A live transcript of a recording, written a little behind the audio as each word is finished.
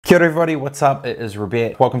Kia ora everybody, what's up? It is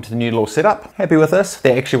Robert. Welcome to the new little setup. Happy with this?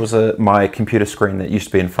 There actually was my computer screen that used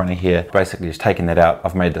to be in front of here. Basically just taken that out.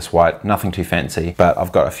 I've made this white, nothing too fancy, but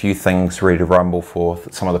I've got a few things ready to rumble for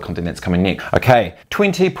some of the content that's coming next. Okay,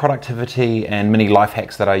 20 productivity and mini life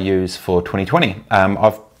hacks that I use for 2020.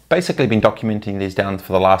 I've basically been documenting these down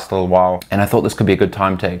for the last little while, and I thought this could be a good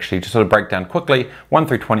time to actually just sort of break down quickly 1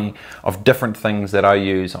 through 20 of different things that I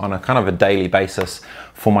use on a kind of a daily basis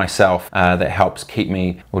for myself that helps keep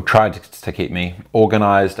me, or try to keep me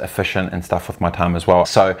organized, efficient and stuff with my time as well.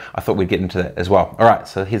 So I thought we'd get into that as well. All right,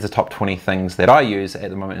 so here's the top 20 things that I use at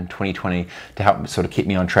the moment in 2020 to help sort of keep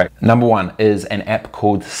me on track. Number 1 is an app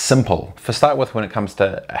called Simple. For start with, when it comes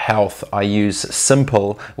to health, I use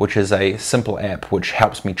Simple, which is a simple app which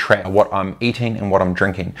helps me track what I'm eating and what I'm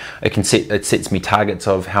drinking. It sets me targets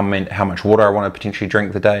of how much water I want to potentially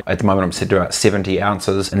drink the day. At the moment I'm set to about 70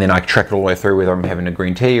 ounces, and then I track it all the way through whether I'm having a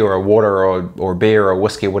green tea or a water or a beer or a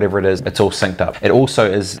whiskey or whatever it is. It's all synced up. It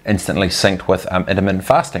also is instantly synced with intermittent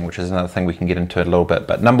fasting, which is another thing we can get into a little bit.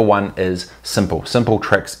 But number 1 is Simple. Simple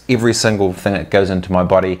tracks every single thing that goes into my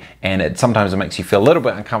body, and sometimes it makes you feel a little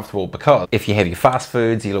bit uncomfortable, because if you have your fast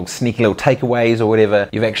foods, your little sneaky little takeaways or whatever,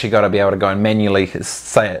 you've actually got to be able to go and manually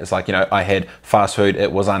say it. It's like, you know, I had fast food,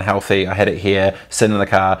 it was unhealthy, I had it here, sitting in the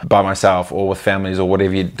car by myself or with families or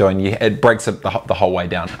whatever you're doing, it breaks it the whole way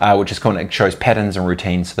down, which is cool. It shows patterns and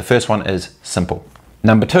routines. So the first one is Simple.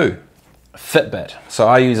 Number 2, Fitbit. So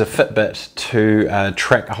I use a Fitbit to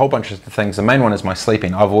track a whole bunch of things. The main one is my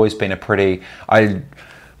sleeping. I've always been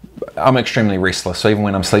I'm extremely restless, so even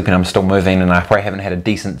when I'm sleeping I'm still moving, and I probably haven't had a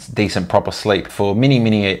decent proper sleep for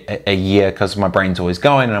many a year, because my brain's always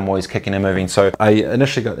going and I'm always kicking and moving. So I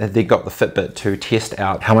initially got the Fitbit to test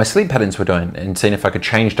out how my sleep patterns were doing and seeing if I could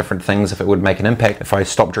change different things, if it would make an impact, if I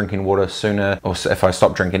stopped drinking water sooner, or if I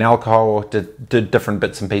stopped drinking alcohol, or did different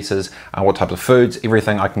bits and pieces, what types of foods,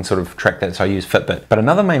 everything. I can sort of track that, so I use Fitbit. But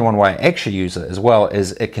another main one why I actually use it as well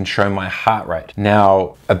is it can show my heart rate.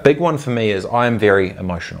 Now, a big one for me is I am very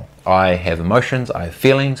emotional. I have emotions, I have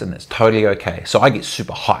feelings, and that's totally okay. So I get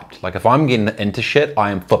super hyped. Like if I'm getting into shit,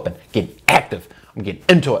 I am flipping, getting active. I'm getting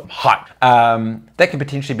into it, I'm hyped. That could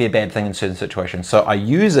potentially be a bad thing in certain situations. So I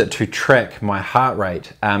use it to track my heart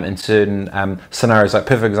rate in certain scenarios. Like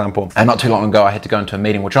perfect example, not too long ago I had to go into a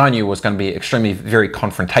meeting which I knew was going to be very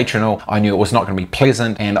confrontational. I knew it was not going to be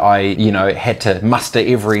pleasant, and I, had to muster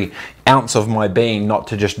every ounce of my being not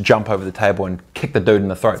to just jump over the table and kick the dude in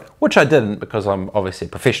the throat, which I didn't, because I'm obviously a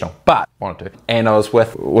professional, but wanted to. And I was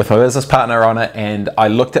with my business partner on it, and I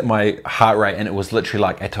looked at my heart rate and it was literally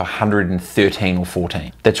like at 113 or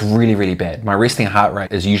 14. That's really bad. My resting heart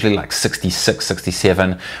rate is usually like 66,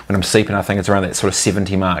 67. When I'm sleeping, I think it's around that sort of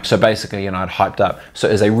 70 mark. So basically, I'd hyped up. So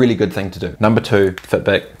it's a really good thing to do. Number 2,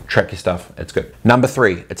 Fitbit, track your stuff, it's good. Number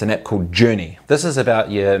 3, it's an app called Journey. This is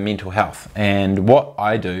about your mental health. And what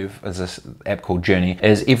I do is this app called Journey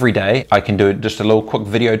is every day I can do just a little quick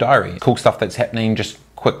video diary. Cool stuff that's happening, just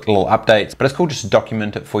quick little updates, but it's cool just to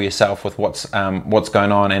document it for yourself with what's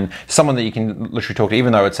going on, and someone that you can literally talk to,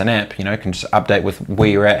 even though it's an app, can just update with where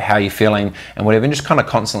you're at, how you're feeling and whatever, and just kind of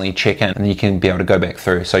constantly check in, and then you can be able to go back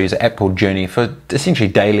through. So I use an app called Journey for essentially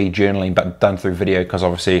daily journaling, but done through video, because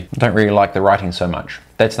obviously I don't really like the writing so much.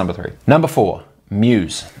 That's number 3. Number 4,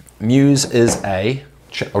 Muse. Muse is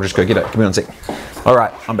I'll just go get it, give me 1 sec. All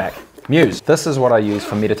right, I'm back. Muse. This is what I use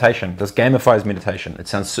for meditation. This gamifies meditation. It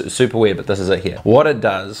sounds super weird, but this is it here. What it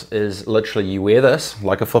does is literally you wear this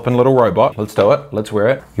like a flipping little robot. Let's do it. Let's wear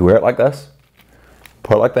it. You wear it like this.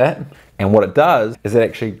 Put it like that. And what it does is it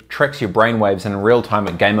actually tracks your brainwaves, and in real time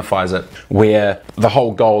it gamifies it, where the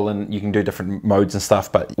whole goal, and you can do different modes and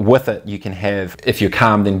stuff, but with it you can have, if you're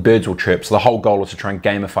calm, then birds will chirp. So the whole goal is to try and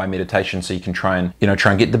gamify meditation, so you can try and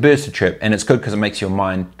get the birds to chirp, and it's good because it makes your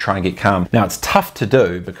mind try and get calm. Now it's tough to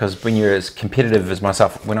do, because when you're as competitive as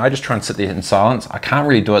myself, when I just try and sit there in silence, I can't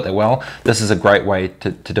really do it that well. This is a great way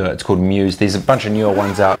to do it. It's called Muse. There's a bunch of newer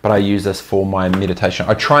ones out, but I use this for my meditation.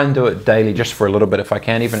 I try and do it daily just for a little bit if I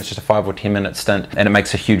can, even if it's just a 5 or 10 minute stint, and it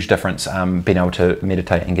makes a huge difference being able to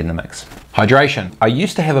meditate and get in the mix. Hydration. I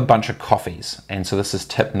used to have a bunch of coffees, and so this is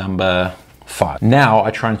tip number 5. Now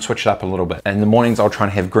I try and switch it up a little bit. In the mornings I'll try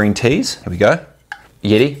and have green teas. Here we go.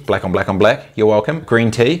 Yeti, black on black on black, you're welcome. Green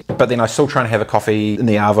tea, but then I still try and have a coffee in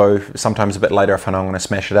the Arvo, sometimes a bit later if I know I'm gonna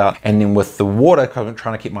smash it out. And then with the water, because I'm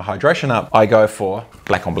trying to keep my hydration up, I go for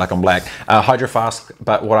black on black on black. Hydro Flask,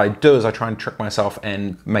 but what I do is I try and trick myself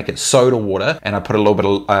and make it soda water, and I put a little bit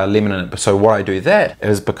of lemon in it. So why I do that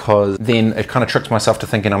is because then it kind of tricks myself to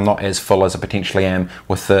thinking I'm not as full as I potentially am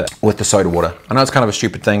with the soda water. I know it's kind of a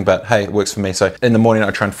stupid thing, but hey, it works for me. So in the morning I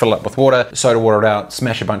try and fill it up with water, soda water it out,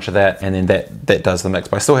 smash a bunch of that, and then that does the mix,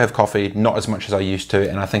 but I still have coffee, not as much as I used to,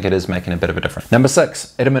 and I think it is making a bit of a difference. Number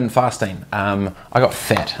 6, intermittent fasting. I got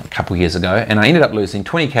fat a couple years ago, and I ended up losing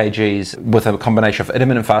 20 kgs with a combination of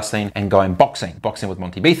intermittent fasting and going boxing with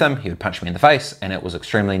Monty Betham. He would punch me in the face, and it was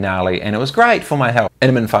extremely gnarly, and it was great for my health.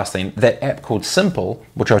 Intermittent fasting, that app called Simple,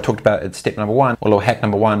 which I talked about at step number 1, or little hack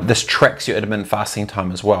number 1, this tracks your intermittent fasting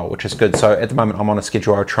time as well, which is good. So at the moment I'm on a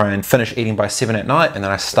schedule where I try and finish eating by 7 at night, and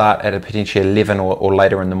then I start at a potentially 11 or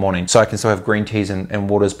later in the morning. So I can still have green teas and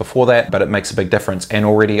waters before that, but it makes a big difference. And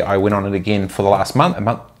already I went on it again for the last month, and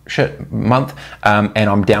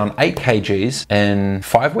I'm down 8 kgs in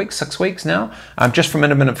 5 weeks, 6 weeks now, just from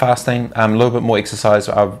intermittent fasting, a little bit more exercise.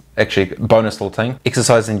 Actually, bonus little thing,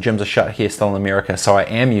 exercising gyms are shut here still in America, so I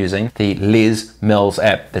am using the Les Mills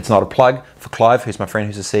app. That's not a plug for Clive, who's my friend,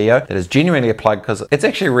 who's the CEO. That is genuinely a plug because it's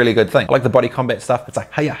actually a really good thing. I like the body combat stuff. It's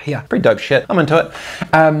like, hey, pretty dope shit. I'm into it.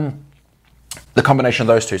 The combination of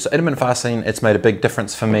those two. So intermittent fasting, it's made a big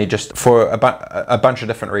difference for me just for a bunch of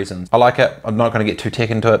different reasons. I like it. I'm not going to get too tech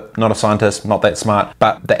into it. Not a scientist, not that smart,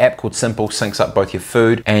 but the app called Simple syncs up both your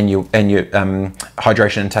food and your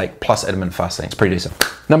hydration intake plus intermittent fasting. It's pretty decent.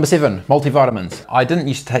 Number 7, multivitamins. I didn't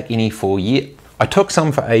used to take any for years. I took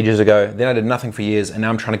some for ages ago, then I did nothing for years, and now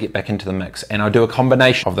I'm trying to get back into the mix, and I do a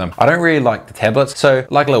combination of them. I don't really like the tablets, so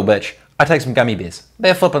like a little bitch, I take some gummy bears.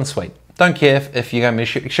 They're flippin' sweet. Don't care if you give me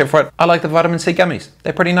shit for it. I like the vitamin C gummies.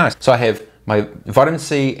 They're pretty nice. So I have my vitamin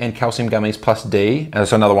C and calcium gummies plus D, and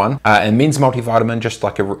that's another one, and men's multivitamin, just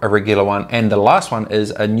like a regular one. And the last one is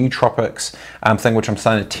a nootropics thing, which I'm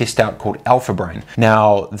starting to test out, called Alpha Brain.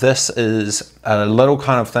 Now, this is a little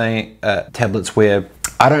kind of thing, tablets where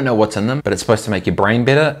I don't know what's in them, but it's supposed to make your brain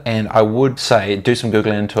better. And I would say, do some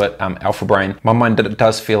Googling into it, Alpha Brain. My mind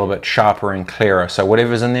does feel a bit sharper and clearer. So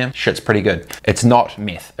whatever's in there, shit's pretty good. It's not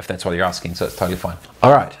meth, if that's what you're asking, so it's totally fine.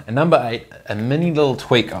 All right, and number 8, a mini little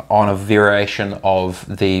tweak on a variation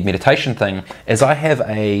of the meditation thing is I have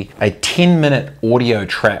a 10-minute audio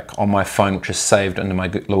track on my phone, which is saved into my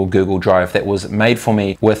little Google Drive that was made for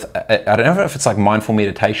me with, I don't know if it's like mindful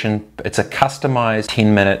meditation, but it's a customized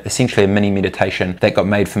 10-minute, essentially a mini meditation that got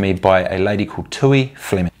made for me by a lady called Tui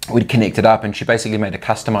Fleming. We'd connected up and she basically made a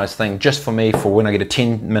customized thing just for me for when I get a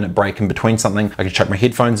 10-minute break in between something. I can chuck my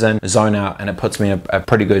headphones in, zone out, and it puts me in a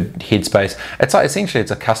pretty good headspace. It's like, essentially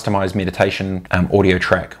it's a customized meditation audio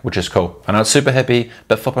track, which is cool. I know it's super hippie,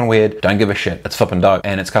 but flipping weird, don't give a shit. It's flipping dope,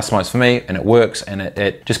 and it's customized for me, and it works, and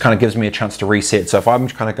it just kind of gives me a chance to reset. So if I'm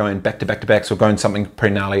kind of going back to back to backs or going something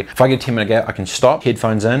pretty gnarly, if I get a 10-minute gap, I can stop,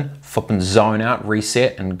 headphones in, flipping zone out,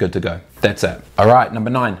 reset, and good to go. That's it. All right,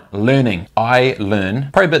 number 9, learning. I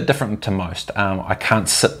learn probably a bit different to most. I can't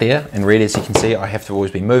sit there and read. As you can see, I have to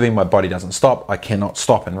always be moving. My body doesn't stop. I cannot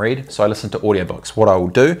stop and read. So I listen to audiobooks. What I will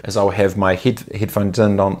do is I will have my headphones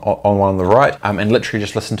in on one on the right and literally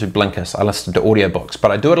just listen to Blinkist. I listen to audiobooks,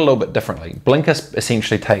 but I do it a little bit differently. Blinkist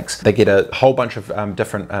essentially they get a whole bunch of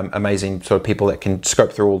different amazing sort of people that can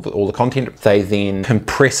scope through all the content. They then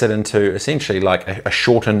compress it into essentially like a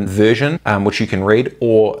shortened version, which you can read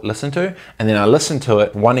or listen to. And then I listen to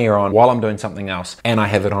it one ear on while I'm doing something else, and I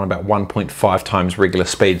have it on about 1.5 times regular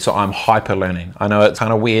speed, so I'm hyper learning. I know it's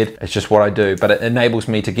kind of weird, it's just what I do, but it enables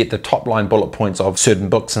me to get the top line bullet points of certain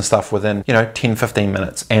books and stuff within, 10-15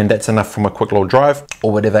 minutes, and that's enough from a quick little drive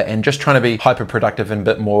or whatever, and just trying to be hyper productive and a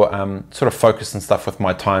bit more sort of focused and stuff with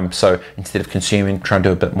my time. So instead of consuming, try and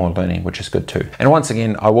do a bit more learning, which is good too. And once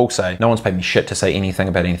again, I will say, no one's paid me shit to say anything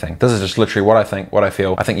about anything. This is just literally what I think, what I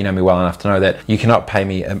feel. I think you know me well enough to know that you cannot pay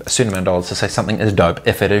me a certain amount of dollars to say something is dope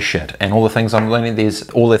if it is shit. And all the things I'm learning,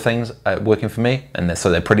 all the things working for me, and so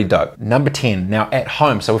they're pretty dope. Number 10, now at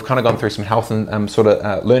home. So we've kind of gone through some health and sort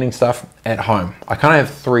of learning stuff at home. I kind of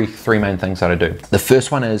have three main things that I do. The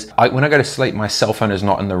first one is when I go to sleep, my cell phone is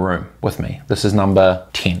not in the room with me. This is number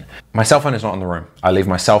 10. My cell phone is not in the room. I leave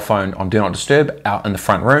my cell phone on Do Not Disturb out in the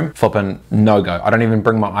front room, flipping no go. I don't even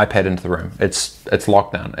bring my iPad into the room. It's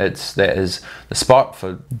lockdown. That is the spot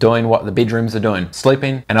for doing what the bedrooms are doing,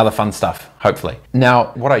 sleeping and other fun stuff, hopefully.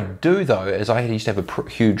 Now, what I do though is I used to have a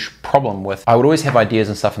huge problem with, I would always have ideas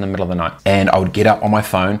and stuff in the middle of the night, and I would get up on my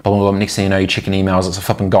phone, blah, blah, blah, next thing you know, you're checking emails, it's a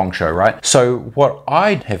flipping gong show, right? So what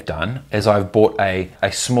I have done is I've bought a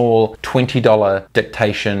small $20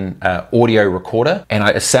 dictation audio recorder, and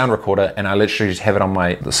a sound recorder, and I literally just have it on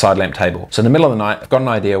the side lamp table. So in the middle of the night, I've got an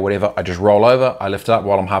idea, whatever, I just roll over, I lift it up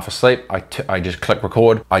while I'm half asleep, I just click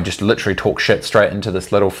record, I just literally talk shit straight into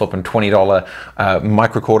this little flipping $20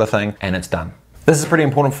 mic recorder thing, and it's done. This is pretty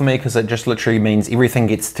important for me because it just literally means everything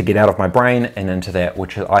gets to get out of my brain and into that,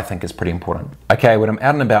 which I think is pretty important. Okay, when I'm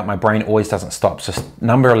out and about, my brain always doesn't stop. So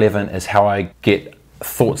number 11 is how I get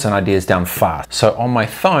thoughts and ideas down fast. So on my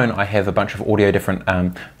phone, I have a bunch of audio different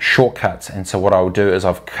shortcuts. And so what I'll do is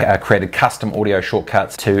I've created custom audio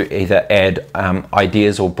shortcuts to either add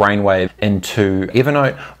ideas or brainwave into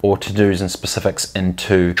Evernote, or to-dos and specifics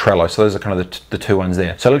into Trello. So those are kind of the two ones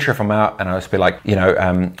there. So literally if I'm out and I'll just be like, you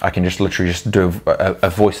know, I can just literally just do a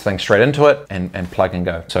voice thing straight into it and plug and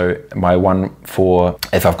go. So my one for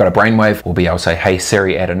if I've got a brainwave will be, I'll say, hey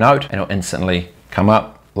Siri, add a note, and it'll instantly come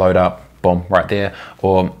up, load up, boom, right there.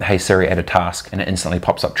 Or hey Siri, add a task, and it instantly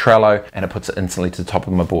pops up Trello and it puts it instantly to the top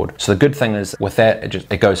of my board. So the good thing is with that,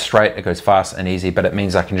 it goes straight, it goes fast and easy, but it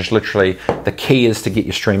means I can just literally, the key is to get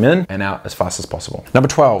your stream in and out as fast as possible. Number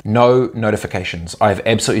 12, no notifications. I have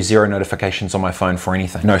absolutely zero notifications on my phone for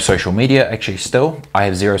anything. No social media, actually still, I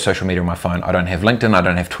have zero social media on my phone. I don't have LinkedIn, I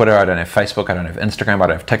don't have Twitter, I don't have Facebook, I don't have Instagram, I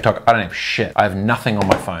don't have TikTok, I don't have shit. I have nothing on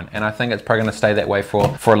my phone, and I think it's probably gonna stay that way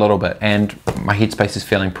for a little bit, and my headspace is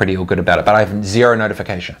feeling pretty all good about it, but I have zero notification.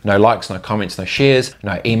 No likes, no comments, no shares,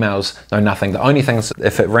 no emails, no nothing. The only things,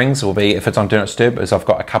 if it rings, will be if it's on Do Not Disturb, is I've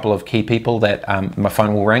got a couple of key people that my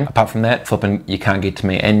phone will ring. Apart from that, flipping, you can't get to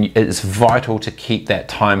me. And it's vital to keep that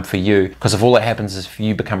time for you, because if all that happens is if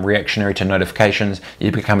you become reactionary to notifications,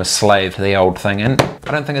 you become a slave to the old thing, and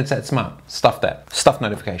I don't think it's that smart. Stuff that. Stuff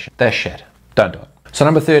notification. That's shit. Don't do it. So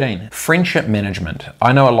number 13, friendship management.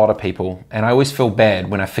 I know a lot of people, and I always feel bad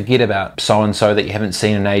when I forget about so-and-so that you haven't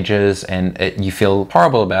seen in ages, and you feel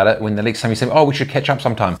horrible about it when the next time you say, oh, we should catch up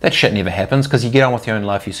sometime. That shit never happens because you get on with your own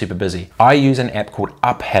life, you're super busy. I use an app called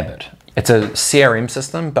UpHabit. It's a CRM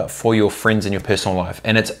system, but for your friends in your personal life,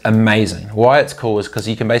 and it's amazing. Why it's cool is because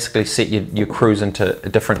you can basically set your crews into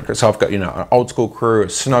different. So I've got, you know, an old school crew, a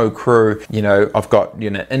snow crew, you know, I've got, you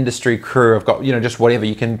know, industry crew, I've got, you know, just whatever.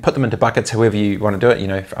 You can put them into buckets, however you want to do it. You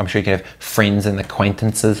know, I'm sure you can have friends and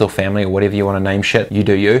acquaintances or family or whatever you want to name shit. You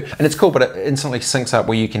do you, and it's cool. But it instantly syncs up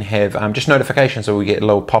where you can have just notifications, or we get a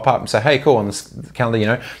little pop up and say, hey, cool, on this calendar, you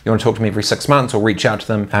know, you want to talk to me every 6 months, or reach out to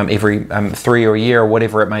them every 3 or a year, or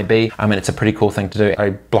whatever it may be. And it's a pretty cool thing to do. I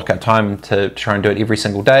block out time to try and do it every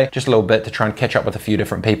single day, just a little bit to try and catch up with a few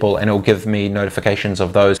different people, and it'll give me notifications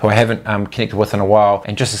of those who I haven't connected with in a while,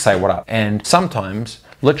 and just to say what up. And sometimes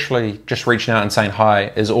literally just reaching out and saying hi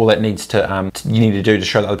is all that needs to you need to do to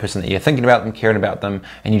show the other person that you're thinking about them, caring about them,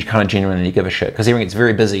 and you kind of genuinely give a shit, because everyone gets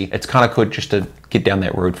very busy. It's kind of good just to get down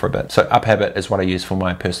that road for a bit. So UpHabit is what I use for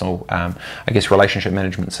my personal I guess relationship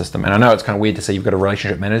management system. And I know it's kind of weird to say you've got a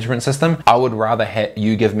relationship management system. I would rather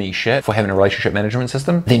you give me shit for having a relationship management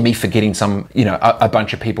system than me forgetting some, you know, a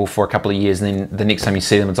bunch of people for a couple of years, and then the next time you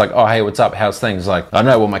see them it's like, oh hey, what's up, how's things? Like, I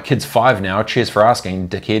know, well my kid's 5 now, cheers for asking,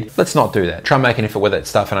 dickhead. Let's not do that. Try and make an effort with that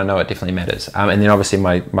stuff, and I know it definitely matters. And then obviously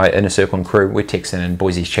my inner circle and crew, we're texting and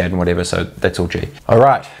Boise's chat and whatever, so that's all G. All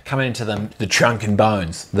right, coming into the chunk and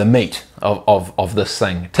bones, the meat of this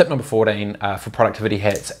thing. Tip number 14 for productivity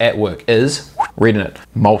hats at work is, reading it,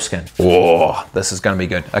 Moleskine. Oh, this is going to be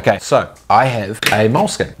good. Okay, so I have a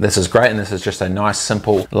Moleskine. This is great, and this is just a nice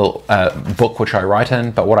simple little book which I write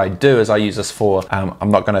in, but what I do is I use this for,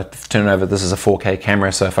 I'm not going to turn it over, this is a 4K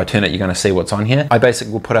camera, so if I turn it you're going to see what's on here. I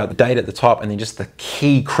basically will put out the date at the top, and then just the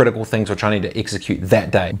key critical things which I need to execute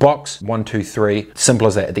that day. Box 1, 2, 3, simple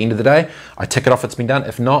as that. At the end of the day, I tick it off, it's been done.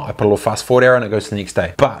 If not, I put a little fast forward arrow and it goes to the next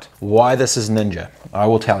day. But why this is ninja, I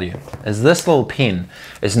will tell you, is this little pen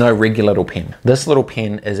is no regular little pen. This little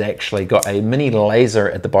pen is actually got a mini laser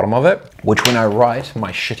at the bottom of it, which when I write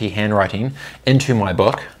my shitty handwriting into my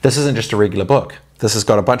book, this isn't just a regular book. This has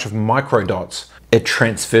got a bunch of micro dots. It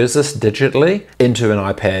transfers this digitally into an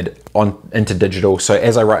iPad into digital. So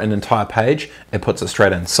as I write an entire page, it puts it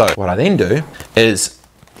straight in. So what I then do is,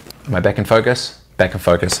 am I back in focus? Back in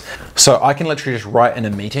focus. So I can literally just write in a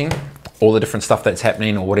meeting all the different stuff that's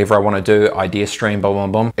happening or whatever I want to do, idea stream, blah, blah,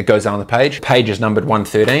 blah. It goes down the page. Page is numbered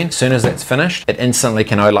 113. As soon as that's finished, it instantly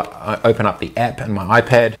can open up the app in my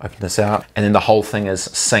iPad, open this out, and then the whole thing is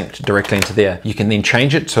synced directly into there. You can then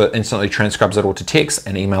change it so it instantly transcribes it all to text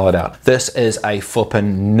and email it out. This is a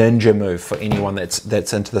flippin' ninja move for anyone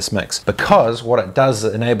that's into this mix, because what it does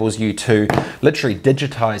is it enables you to literally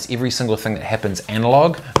digitize every single thing that happens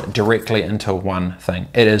analog directly into one thing.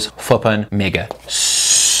 It is flippin' mega.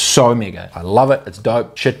 So mega. I love it. It's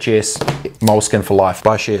dope. Shit, yes. Moleskine for life.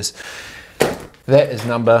 Buy shares. That is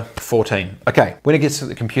number 14. Okay, when it gets to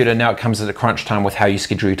the computer, now it comes to the crunch time with how you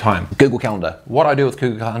schedule your time. Google Calendar. What I do with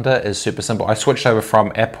Google Calendar is super simple. I switched over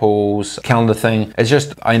from Apple's calendar thing. It's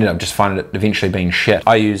just, I ended up just finding it eventually being shit.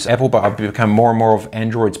 I use Apple, but I've become more and more of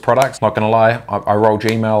Android's products. Not gonna lie, I roll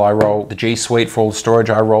Gmail, I roll the G Suite for all the storage,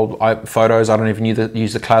 I roll Photos, I don't even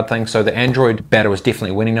use the cloud thing. So the Android battle is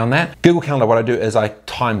definitely winning on that. Google Calendar, what I do is I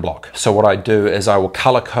time block. So what I do is I will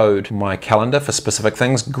color code my calendar for specific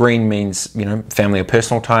things. Green means, family or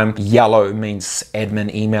personal time. Yellow means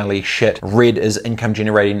admin, email-y shit. Red is income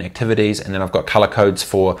generating activities. And then I've got color codes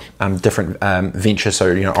for different ventures. So,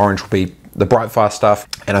 orange will be the Brightfire stuff,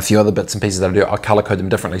 and a few other bits and pieces that I do. I'll color code them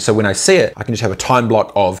differently. So when I see it, I can just have a time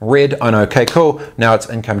block of red. Oh no, okay, cool. Now it's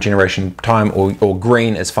income generation time, or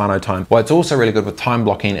green is whānau time. What's also really good with time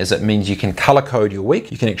blocking is it means you can color code your week.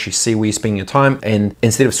 You can actually see where you're spending your time, and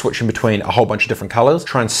instead of switching between a whole bunch of different colors,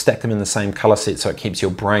 try and stack them in the same color set so it keeps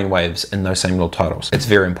your brain waves in those same little titles. It's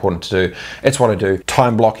very important to do. It's what I do.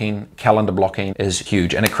 Time blocking, calendar blocking is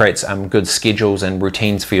huge, and it creates good schedules and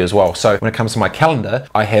routines for you as well. So when it comes to my calendar,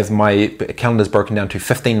 I have my calendar is broken down to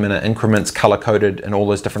 15-minute increments, color-coded, and all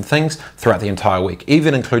those different things throughout the entire week,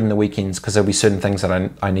 even including the weekends, because there'll be certain things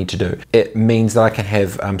that I need to do. It means that I can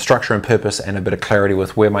have structure and purpose and a bit of clarity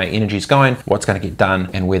with where my energy is going, what's going to get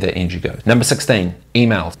done, and where that energy goes. Number 16,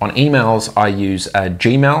 emails. On emails, I use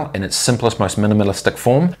Gmail in its simplest, most minimalistic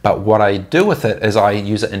form, but what I do with it is I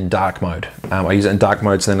use it in dark mode. I use it in dark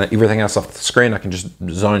mode, so then everything else off the screen, I can just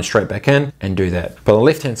zone straight back in and do that. But on the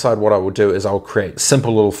left-hand side, what I will do is I'll create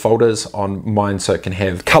simple little folders on mine so it can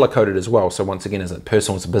have color coded as well. So once again, is it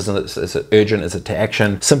personal, is it business, is it urgent, is it to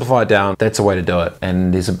action? Simplify it down. That's a way to do it.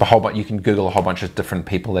 And there's a whole bunch, you can Google a whole bunch of different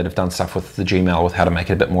people that have done stuff with the Gmail with how to make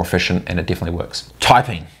it a bit more efficient, and it definitely works.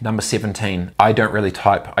 Typing, number 17. I don't really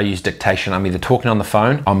type. I use dictation. I'm either talking on the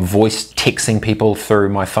phone, I'm voice texting people through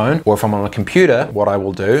my phone, or if I'm on a computer, what I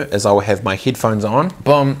will do is I will have my headphones on,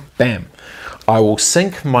 boom, bam. I will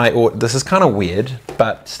sync my, this is kind of weird,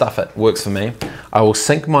 but stuff it, works for me. I will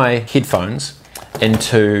sync my headphones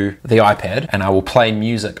into the iPad and I will play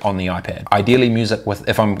music on the iPad. Ideally music with,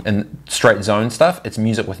 if I'm in straight zone stuff, it's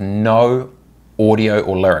music with no audio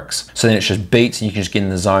or lyrics. So then it's just beats and you can just get in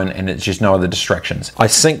the zone and it's just no other distractions. I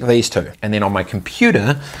sync these two, and then on my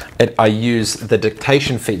computer, I use the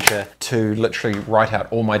dictation feature to literally write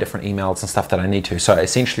out all my different emails and stuff that I need to. So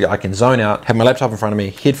essentially I can zone out, have my laptop in front of me,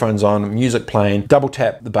 headphones on, music playing, double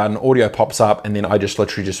tap the button, audio pops up, and then I just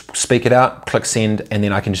literally just speak it out, click send, and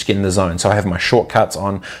then I can just get in the zone. So I have my shortcuts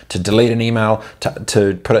on to delete an email,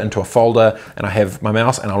 to put it into a folder, and I have my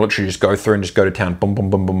mouse and I'll literally just go through and just go to town, boom, boom,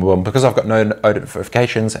 boom, boom, boom. Because I've got no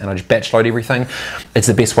notifications and I just batch load everything, it's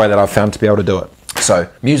the best way that I've found to be able to do it. So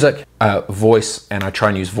music, voice, and I try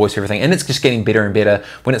and use voice for everything, and it's just getting better and better.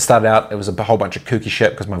 When it started out, it was a whole bunch of kooky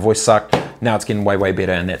shit because my voice sucked. Now it's getting way, way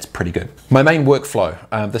better, and that's pretty good. My main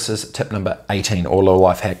workflow, this is tip number 18, or little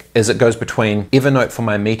life hack, is it goes between Evernote for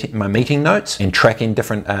my meeting notes and tracking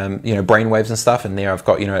different brainwaves and stuff. And there I've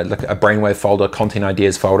got a brainwave folder, content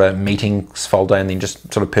ideas folder, meetings folder, and then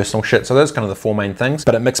just sort of personal shit. So those are kind of the four main things.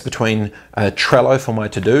 But it mixed between Trello for my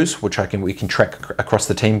to-dos, which we can track across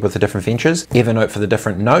the team with the different ventures, Evernote for the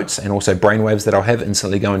different notes, and also brainwaves that I'll have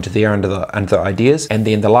instantly go into there under the ideas. And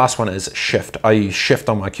then the last one is Shift. I use Shift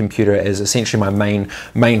on my computer as essentially my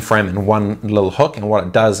mainframe in one little hook. And what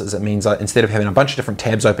it does is it means instead of having a bunch of different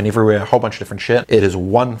tabs open everywhere, a whole bunch of different shit, it is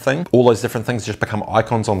one thing. All those different things just become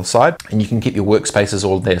icons on the side, and you can keep your workspaces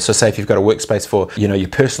all there. So say if you've got a workspace for your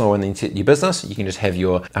personal and then your business, you can just have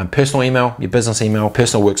your personal email, your business email,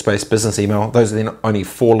 personal workspace, business email. Those are then only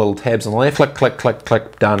four little tabs on the left. Click, click, click,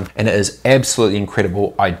 click, done. And it is absolutely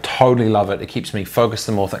incredible. I totally love it. It keeps me focused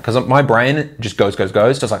and more things, because my brain just goes.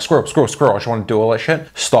 Just like scroll. I just want to do all that shit.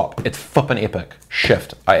 Stop. It's flipping epic.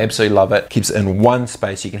 Shift. I absolutely love it. Keeps it in one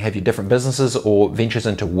space. You can have your different businesses or ventures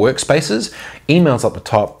into workspaces. Emails up the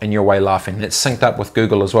top, and you're away laughing. And it's synced up with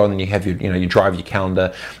Google as well. And then you have your Drive, your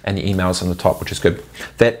calendar, and your emails on the top, which is good.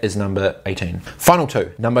 That is number 18. Final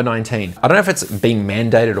two, number 19. I don't know if it's been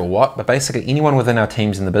mandated or what, but basically anyone within our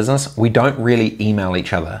teams in the business, we don't really email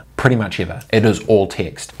each other pretty much ever. It is all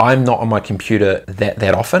text. I'm not on my computer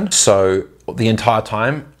that often, so the entire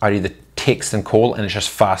time I'd either text and call, and it's just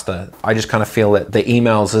faster. I just kind of feel that the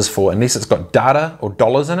emails is for, unless it's got data or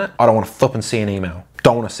dollars in it, I don't want to flip and see an email.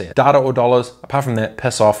 Don't want to see it. Data or dollars, apart from that,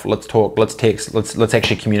 piss off, let's talk, let's text, let's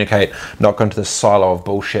actually communicate, not go into this silo of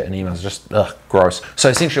bullshit and emails, just gross. So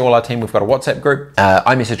essentially all our team, we've got a WhatsApp group,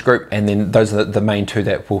 iMessage group, and then those are the main two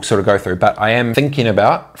that we'll sort of go through. But I am thinking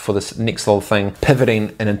about, for this next little thing,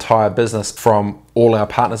 pivoting an entire business from all our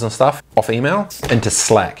partners and stuff off email into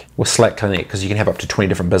Slack with Slack Connect, because you can have up to 20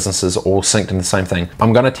 different businesses all synced in the same thing.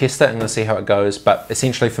 I'm going to test it and I'm going to see how it goes, but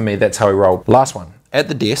essentially for me, that's how we roll. Last one, at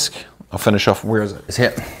the desk, I'll finish off, where is it? It's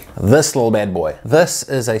here. this little bad boy. This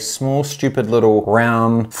is a small, stupid little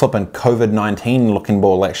round, flipping COVID-19 looking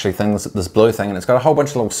ball actually thing, this blue thing, and it's got a whole bunch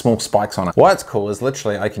of little small spikes on it. Why it's cool is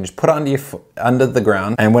literally I can just put it under the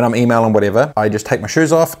ground, and when I'm emailing whatever, I just take my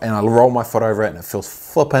shoes off and I roll my foot over it and it feels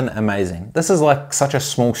flipping amazing. This is like such a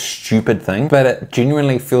small, stupid thing, but it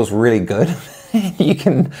genuinely feels really good. You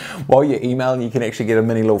can, while you're emailing, you can actually get a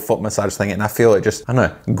mini little foot massage thing, and I feel it just, I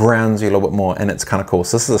don't know, grounds you a little bit more, and it's kind of cool.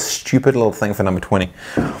 So this is a stupid little thing for number 20.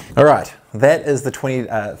 All right, that is the 20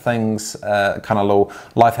 things, kind of little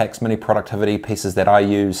life hacks, mini productivity pieces that I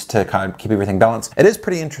use to kind of keep everything balanced. It is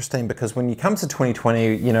pretty interesting because when you come to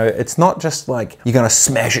 2020, you know, it's not just like you're gonna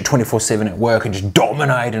smash it 24/7 at work and just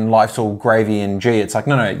dominate and life's all gravy and gee. It's like,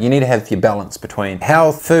 no, you need to have your balance between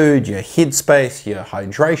health, food, your headspace, your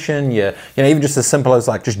hydration, you know, even just as simple as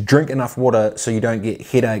like just drink enough water so you don't get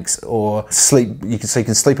headaches, or sleep, so you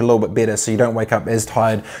can sleep a little bit better so you don't wake up as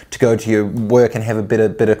tired to go to your work and have a bit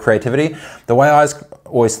of creativity. The way I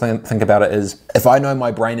always think about it is, if I know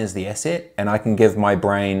my brain is the asset and I can give my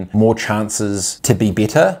brain more chances to be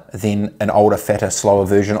better than an older, fatter, slower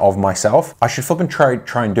version of myself, I should flipping try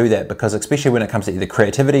and do that, because especially when it comes to either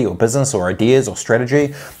creativity or business or ideas or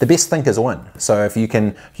strategy, the best thinkers win. So if you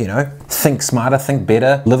can, you know, think smarter, think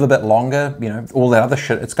better, live a bit longer, you know, all that other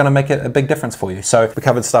shit, it's going to make a big difference for you. So we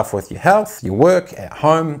covered stuff with your health, your work, at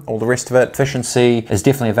home, all the rest of it. Efficiency is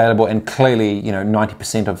definitely available, and clearly, you know,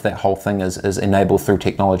 90% of that whole thing is enabled through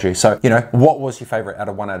technology. So, you know, what was your favorite out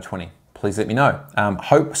of 1 out of 20? Please let me know.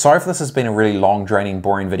 Sorry if this has been a really long, draining,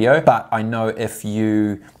 boring video, but I know if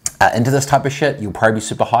you are into this type of shit, you'll probably be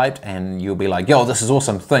super hyped and you'll be like, yo, this is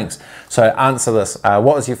awesome, thanks. So answer this, what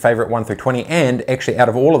was your favorite 1 through 20? And actually, out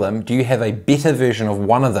of all of them, do you have a better version of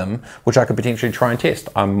one of them, which I could potentially try and test?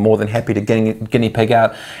 I'm more than happy to guinea pig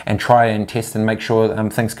out and try and test and make sure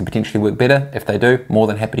things can potentially work better. If they do, more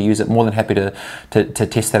than happy to use it, more than happy to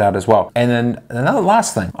test that out as well. And then another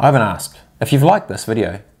last thing I haven't asked, if you've liked this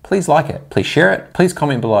video, please like it, please share it, please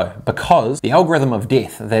comment below, because the algorithm of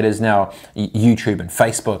death that is now YouTube and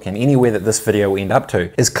Facebook and anywhere that this video will end up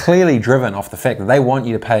to is clearly driven off the fact that they want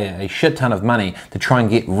you to pay a shit ton of money to try and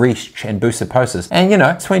get reach and boosted posters. And you know,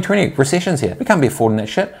 it's 2020, recession's here. We can't be affording that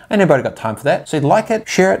shit. Ain't nobody got time for that. So like it,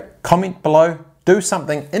 share it, comment below, do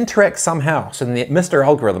something, interact somehow. So then Mr.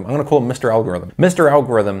 Algorithm, I'm gonna call him Mr. Algorithm. Mr.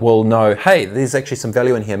 Algorithm will know, hey, there's actually some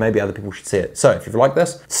value in here, maybe other people should see it. So if you've liked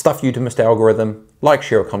this, stuff you to Mr. Algorithm, like,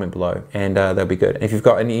 share, or comment below, and they'll be good. And if you've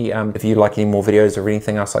got any, if you like any more videos or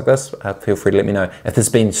anything else like this, feel free to let me know. If this has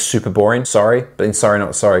been super boring, sorry, but then sorry,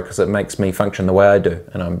 not sorry, because it makes me function the way I do,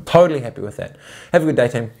 and I'm totally happy with that. Have a good day,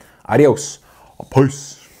 team. Adios.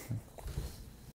 Peace.